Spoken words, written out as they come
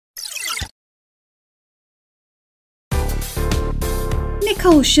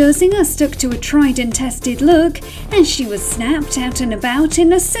Nicole Scherzinger stuck to a tried and tested look as she was snapped out and about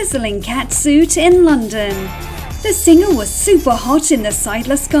in a sizzling catsuit in London. The singer was super hot in the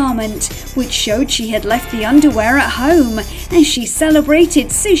sideless garment, which showed she had left the underwear at home as she celebrated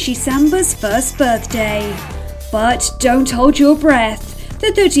Sushi Samba's first birthday. But don't hold your breath. The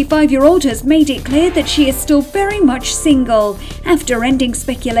 35-year-old has made it clear that she is still very much single after ending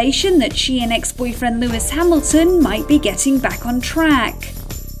speculation that she and ex-boyfriend Lewis Hamilton might be getting back on track.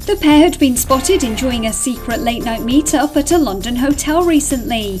 The pair had been spotted enjoying a secret late-night meet-up at a London hotel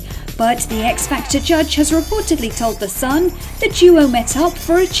recently, but the X Factor judge has reportedly told The Sun the duo met up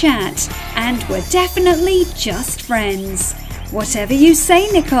for a chat and were definitely just friends. Whatever you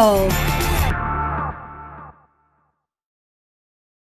say, Nicole.